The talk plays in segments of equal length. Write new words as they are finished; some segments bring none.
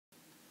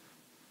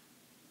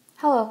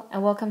Hello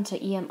and welcome to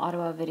EM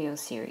Ottawa video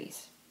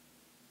series.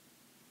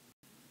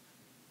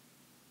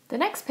 The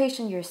next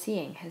patient you're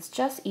seeing has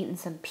just eaten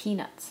some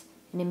peanuts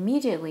and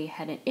immediately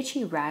had an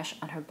itchy rash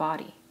on her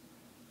body.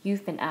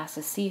 You've been asked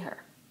to see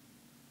her.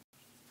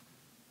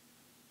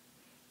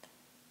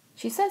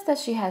 She says that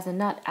she has a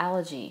nut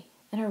allergy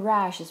and her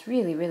rash is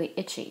really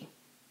itchy.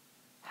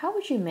 How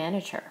would you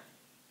manage her?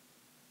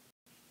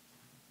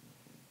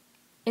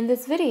 In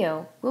this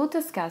video, we'll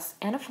discuss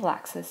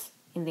anaphylaxis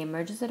in the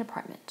emergency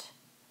department.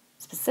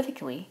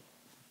 Specifically,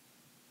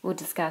 we'll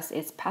discuss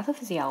its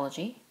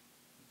pathophysiology,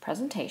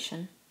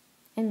 presentation,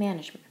 and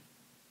management.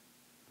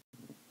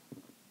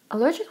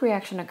 Allergic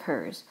reaction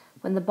occurs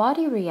when the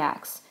body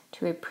reacts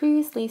to a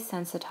previously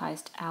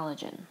sensitized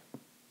allergen.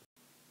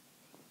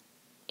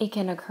 It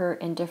can occur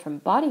in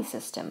different body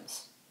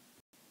systems.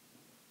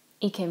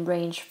 It can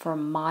range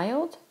from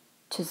mild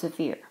to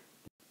severe.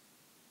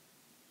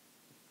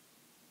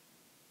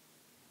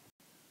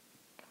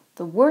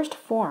 The worst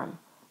form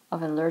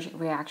of an allergic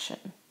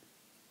reaction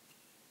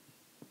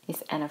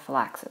is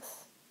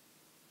anaphylaxis.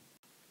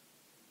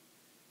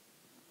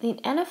 In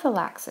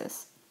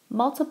anaphylaxis,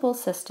 multiple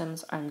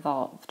systems are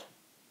involved.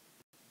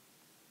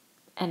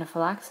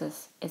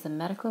 Anaphylaxis is a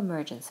medical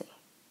emergency.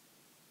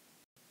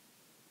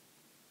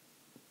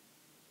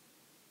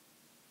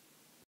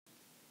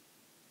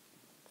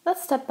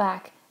 Let's step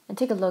back and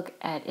take a look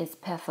at its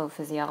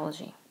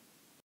pathophysiology.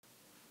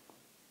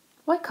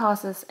 What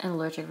causes an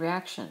allergic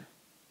reaction?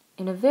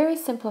 In a very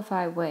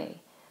simplified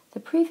way, the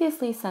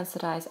previously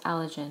sensitized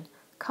allergen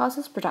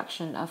causes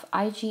production of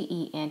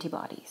IgE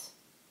antibodies.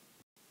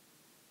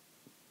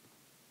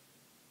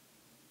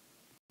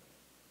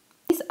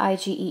 These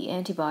IgE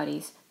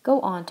antibodies go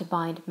on to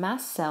bind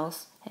mast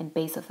cells and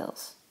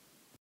basophils,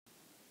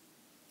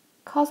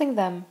 causing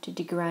them to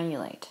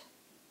degranulate,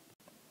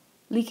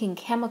 leaking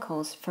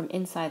chemicals from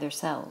inside their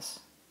cells.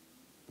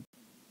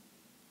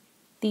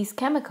 These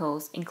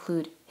chemicals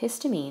include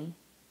histamine,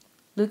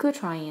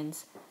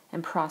 leukotrienes,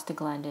 and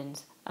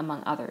prostaglandins,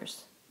 among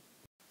others.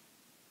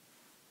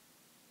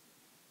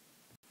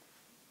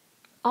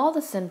 All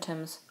the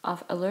symptoms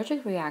of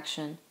allergic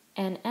reaction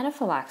and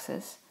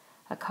anaphylaxis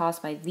are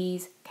caused by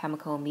these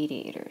chemical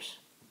mediators.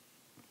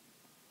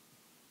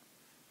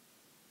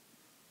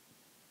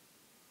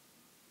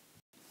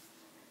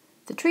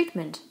 The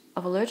treatment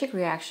of allergic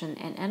reaction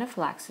and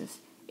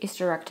anaphylaxis is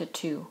directed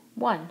to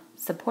 1.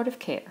 Supportive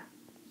care,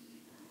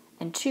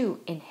 and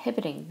 2.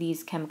 Inhibiting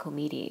these chemical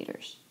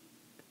mediators.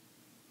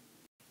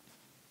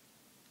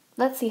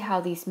 Let's see how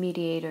these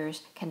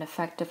mediators can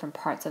affect different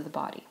parts of the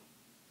body.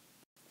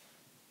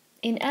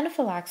 In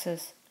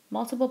anaphylaxis,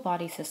 multiple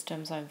body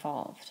systems are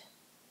involved.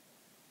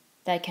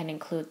 That can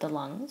include the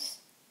lungs,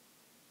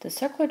 the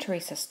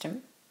circulatory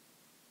system,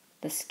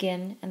 the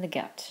skin, and the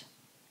gut.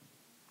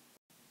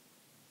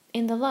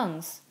 In the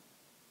lungs,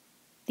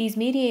 these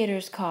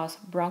mediators cause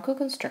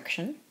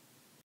bronchoconstriction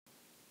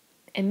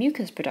and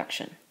mucus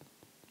production.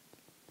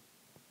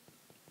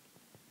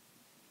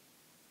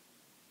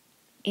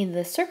 In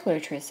the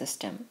circulatory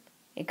system,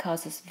 it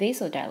causes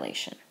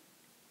vasodilation.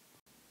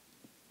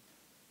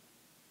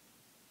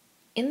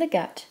 In the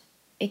gut,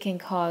 it can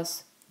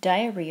cause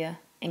diarrhea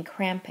and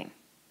cramping.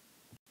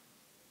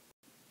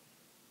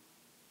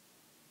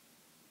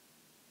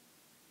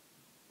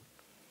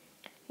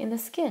 In the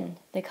skin,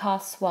 they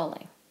cause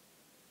swelling.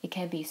 It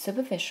can be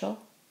superficial,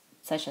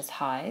 such as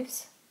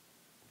hives,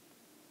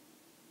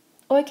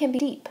 or it can be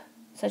deep,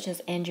 such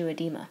as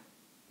angioedema.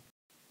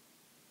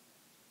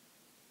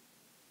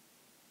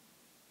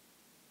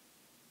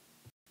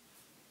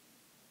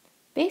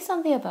 Based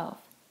on the above,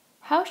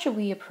 how should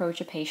we approach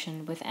a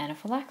patient with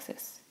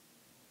anaphylaxis?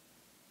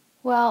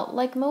 Well,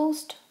 like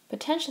most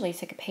potentially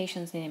sick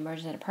patients in the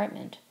emergency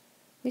department,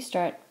 we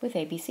start with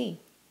ABC.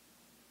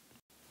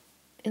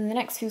 In the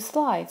next few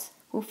slides,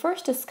 we'll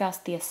first discuss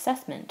the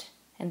assessment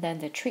and then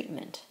the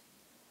treatment.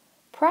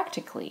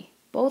 Practically,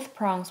 both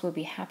prongs will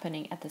be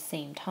happening at the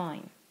same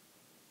time.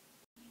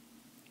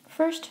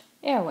 First,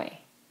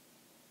 airway.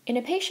 In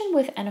a patient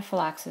with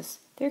anaphylaxis,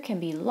 there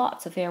can be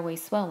lots of airway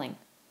swelling,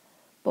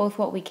 both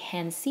what we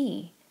can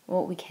see and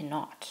what we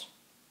cannot.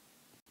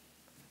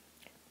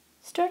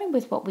 Starting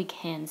with what we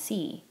can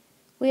see,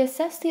 we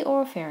assess the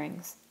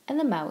oropharynx and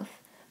the mouth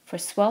for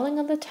swelling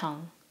of the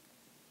tongue,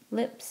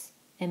 lips,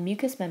 and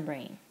mucous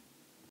membrane.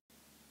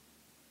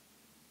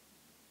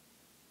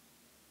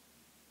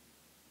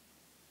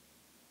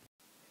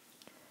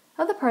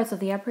 Other parts of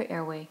the upper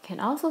airway can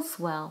also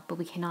swell, but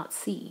we cannot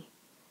see.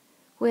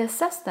 We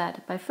assess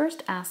that by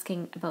first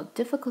asking about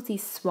difficulty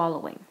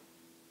swallowing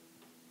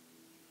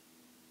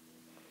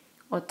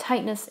or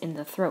tightness in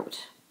the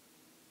throat.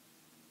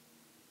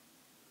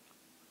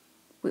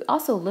 We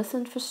also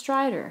listen for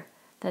stridor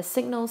that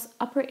signals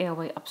upper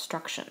airway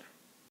obstruction.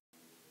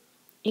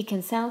 It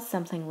can sound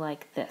something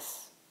like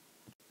this.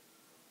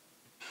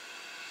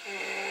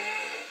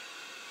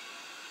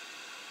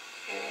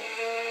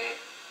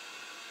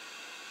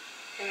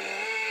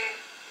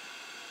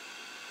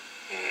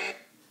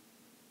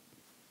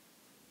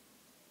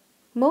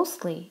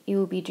 Mostly, it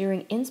will be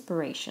during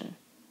inspiration.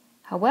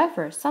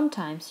 However,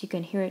 sometimes you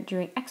can hear it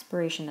during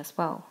expiration as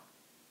well.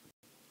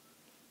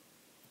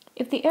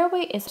 If the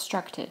airway is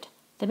obstructed,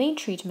 the main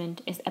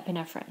treatment is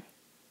epinephrine.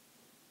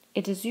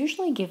 It is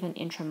usually given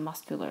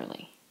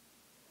intramuscularly.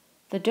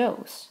 The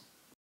dose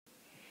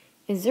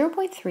is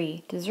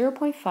 0.3 to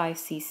 0.5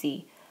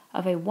 cc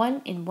of a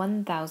 1 in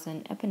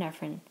 1,000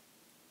 epinephrine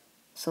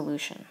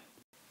solution.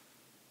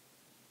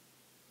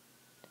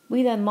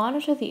 We then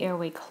monitor the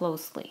airway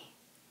closely.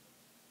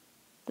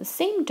 The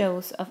same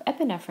dose of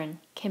epinephrine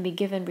can be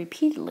given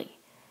repeatedly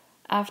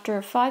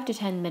after 5 to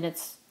 10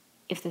 minutes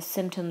if the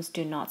symptoms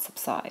do not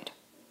subside.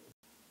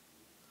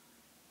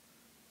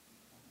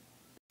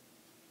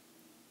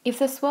 If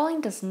the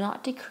swelling does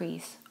not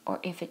decrease or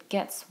if it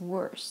gets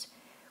worse,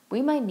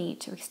 we might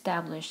need to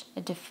establish a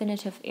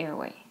definitive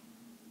airway.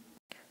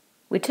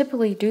 We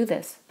typically do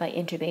this by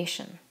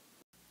intubation.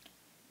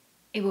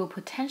 It will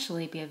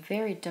potentially be a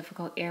very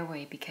difficult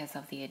airway because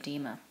of the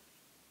edema.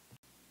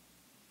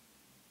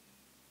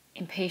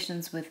 In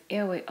patients with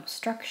airway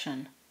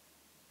obstruction,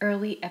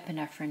 early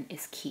epinephrine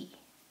is key.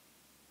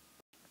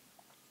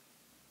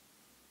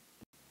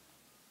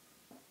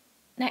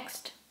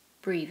 Next,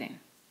 breathing.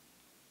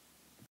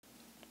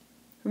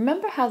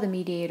 Remember how the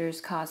mediators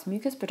cause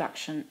mucus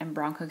production and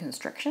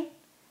bronchoconstriction?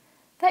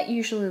 That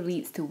usually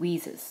leads to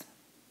wheezes,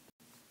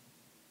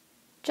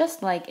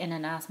 just like in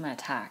an asthma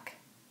attack.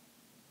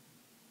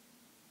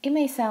 It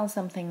may sound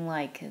something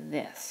like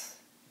this.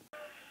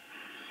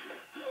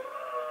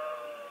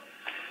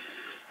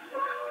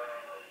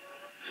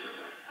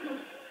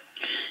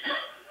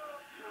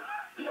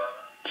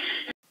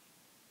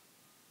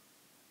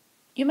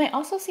 You may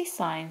also see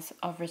signs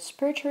of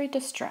respiratory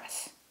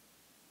distress,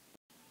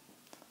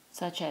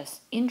 such as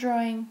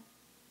indrawing,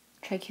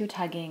 tracheal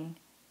tugging,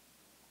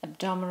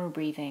 abdominal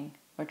breathing,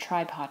 or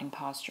tripoding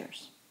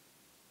postures.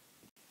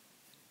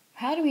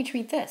 How do we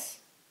treat this?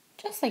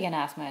 Just like an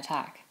asthma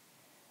attack.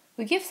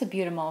 We give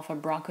salbutamol for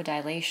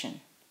bronchodilation.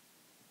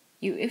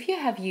 If you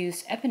have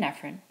used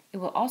epinephrine, it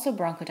will also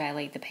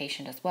bronchodilate the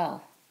patient as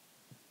well.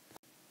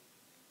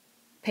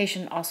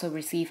 Patient also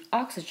receive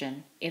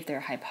oxygen if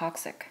they're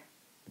hypoxic.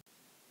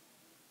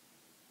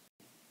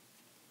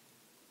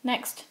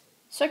 Next,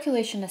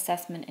 circulation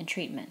assessment and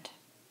treatment.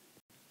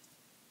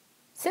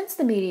 Since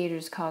the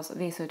mediators cause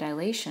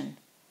vasodilation,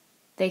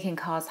 they can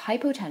cause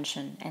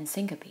hypotension and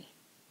syncope.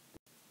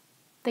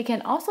 They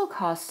can also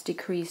cause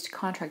decreased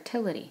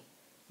contractility,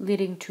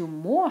 leading to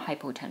more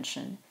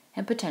hypotension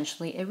and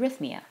potentially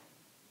arrhythmia.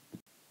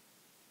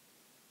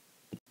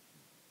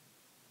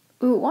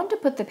 We would want to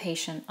put the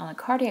patient on a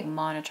cardiac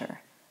monitor.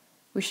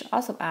 We should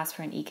also ask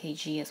for an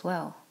EKG as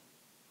well.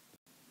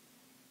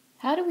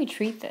 How do we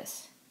treat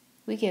this?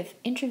 We give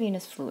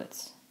intravenous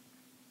fluids.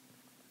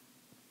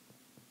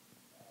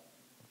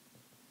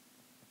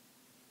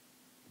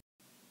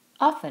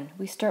 Often,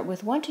 we start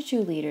with 1 to 2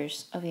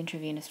 liters of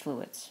intravenous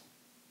fluids.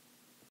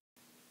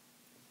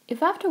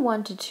 If after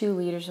 1 to 2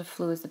 liters of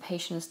fluids the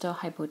patient is still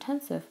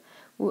hypotensive,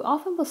 we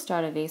often will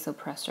start a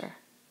vasopressor.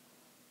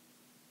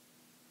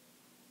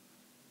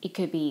 It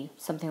could be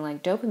something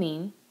like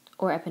dopamine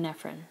or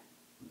epinephrine.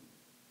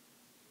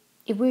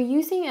 If we're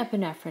using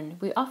epinephrine,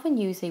 we often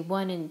use a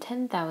 1 in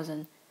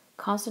 10,000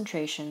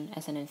 concentration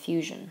as an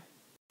infusion.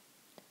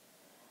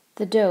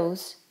 The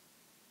dose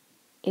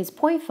is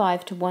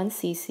 0.5 to 1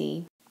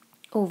 cc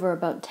over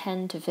about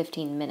 10 to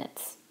 15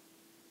 minutes.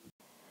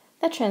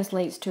 That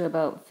translates to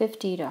about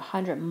 50 to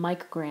 100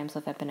 micrograms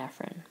of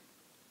epinephrine.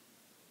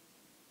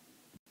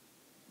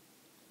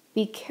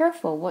 Be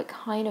careful what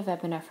kind of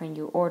epinephrine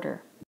you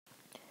order.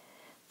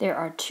 There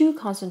are 2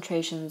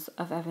 concentrations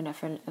of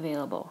epinephrine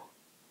available.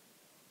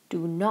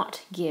 Do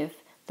not give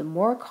the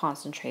more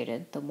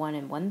concentrated, the 1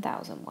 in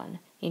 1,000 one,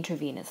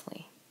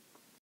 intravenously.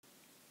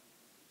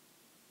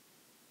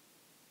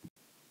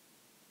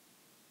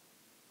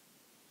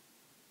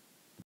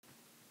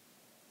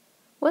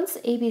 Once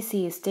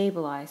ABC is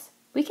stabilized,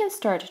 we can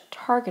start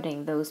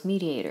targeting those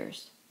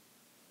mediators.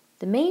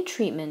 The main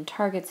treatment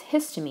targets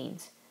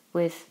histamines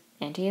with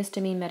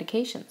antihistamine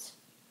medications.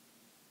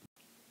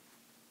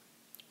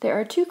 There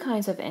are 2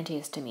 kinds of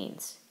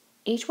antihistamines,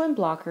 H1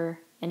 blocker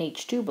and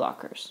H2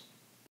 blockers.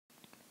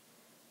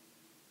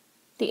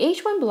 The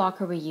H1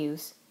 blocker we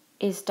use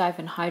is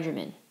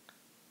diphenhydramine.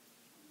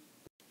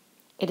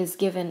 It is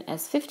given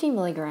as 50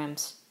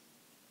 milligrams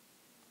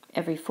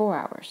every 4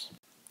 hours.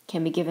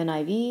 Can be given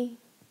IV,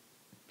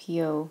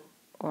 PO,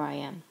 or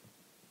IM.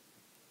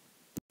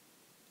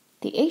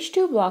 The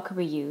H2 blocker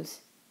we use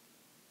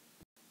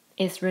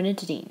is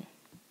ranitidine.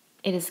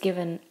 It is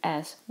given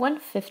as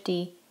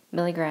 150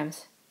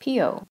 milligrams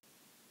PO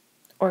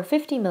or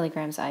 50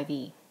 milligrams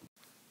IV.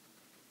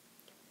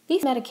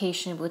 These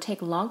medications will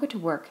take longer to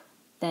work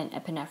than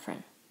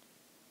epinephrine.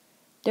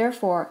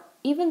 Therefore,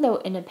 even though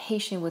in a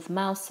patient with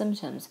mild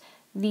symptoms,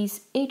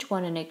 these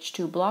H1 and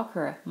H2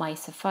 blocker might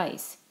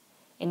suffice,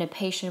 in a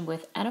patient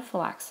with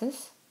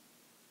anaphylaxis,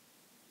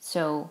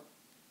 so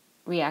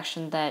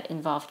reaction that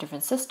involve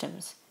different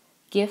systems,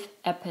 give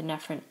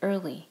epinephrine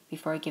early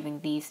before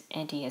giving these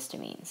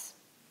antihistamines.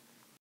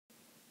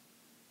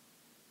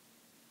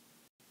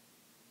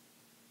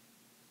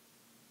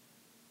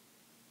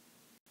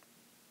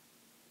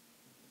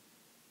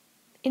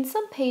 In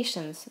some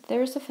patients,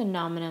 there is a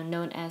phenomenon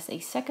known as a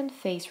second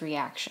phase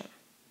reaction.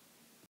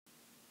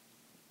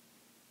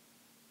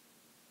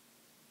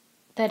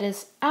 That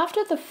is,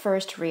 after the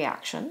first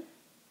reaction,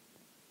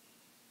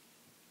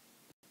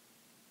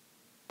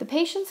 the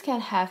patients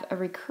can have a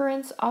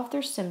recurrence of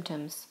their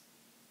symptoms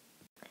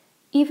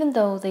even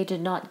though they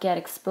did not get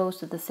exposed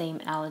to the same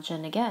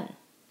allergen again.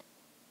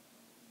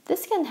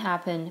 This can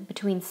happen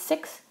between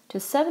 6 to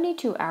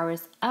 72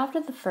 hours after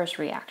the first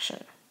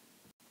reaction.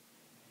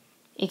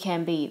 It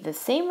can be the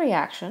same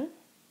reaction,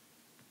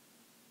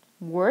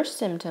 worse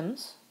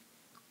symptoms,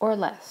 or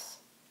less.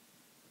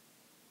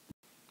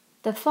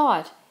 The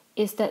thought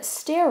is that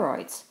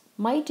steroids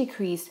might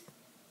decrease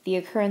the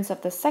occurrence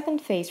of the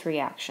second phase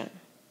reaction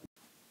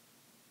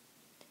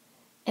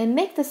and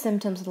make the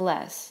symptoms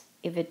less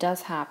if it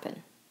does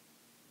happen.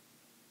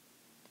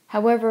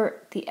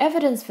 However, the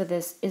evidence for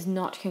this is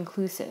not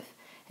conclusive,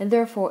 and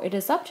therefore it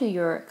is up to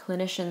your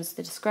clinician's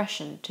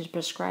discretion to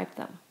prescribe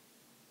them.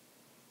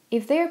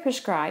 If they are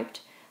prescribed,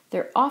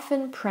 they're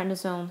often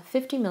prednisone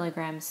 50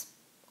 mg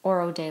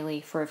oral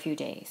daily for a few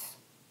days.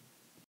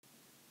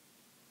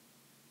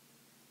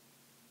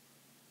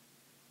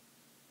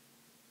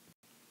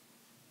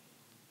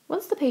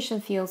 Once the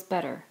patient feels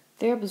better,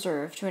 they are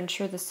observed to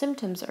ensure the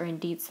symptoms are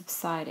indeed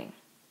subsiding.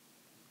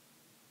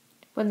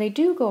 When they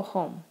do go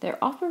home,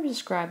 they're often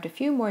prescribed a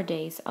few more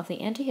days of the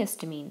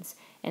antihistamines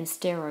and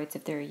steroids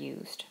if they're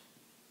used.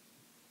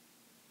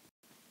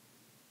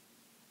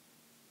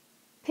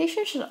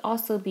 Patients should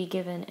also be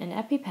given an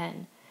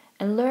EpiPen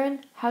and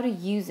learn how to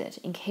use it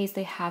in case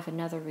they have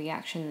another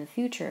reaction in the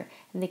future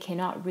and they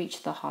cannot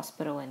reach the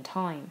hospital in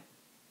time.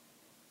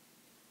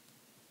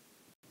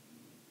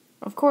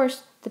 Of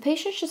course, the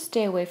patient should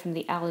stay away from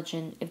the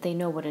allergen if they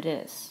know what it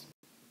is.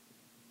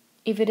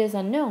 If it is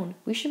unknown,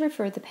 we should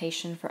refer the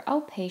patient for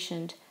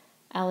outpatient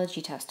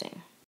allergy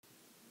testing.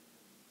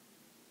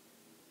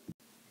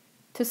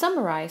 To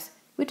summarize,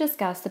 we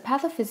discussed the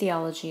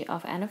pathophysiology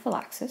of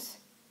anaphylaxis,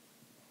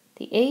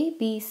 the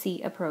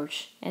ABC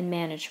approach and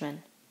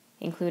management,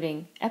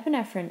 including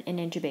epinephrine and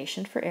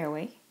intubation for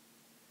airway,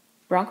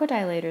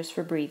 bronchodilators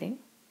for breathing,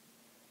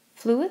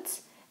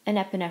 fluids and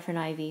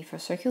epinephrine IV for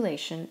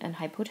circulation and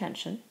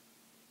hypotension,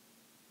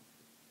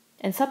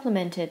 and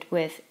supplemented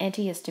with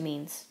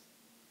antihistamines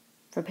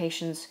for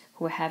patients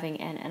who are having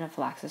an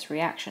anaphylaxis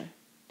reaction.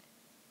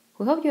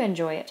 We hope you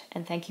enjoy it,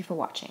 and thank you for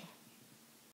watching.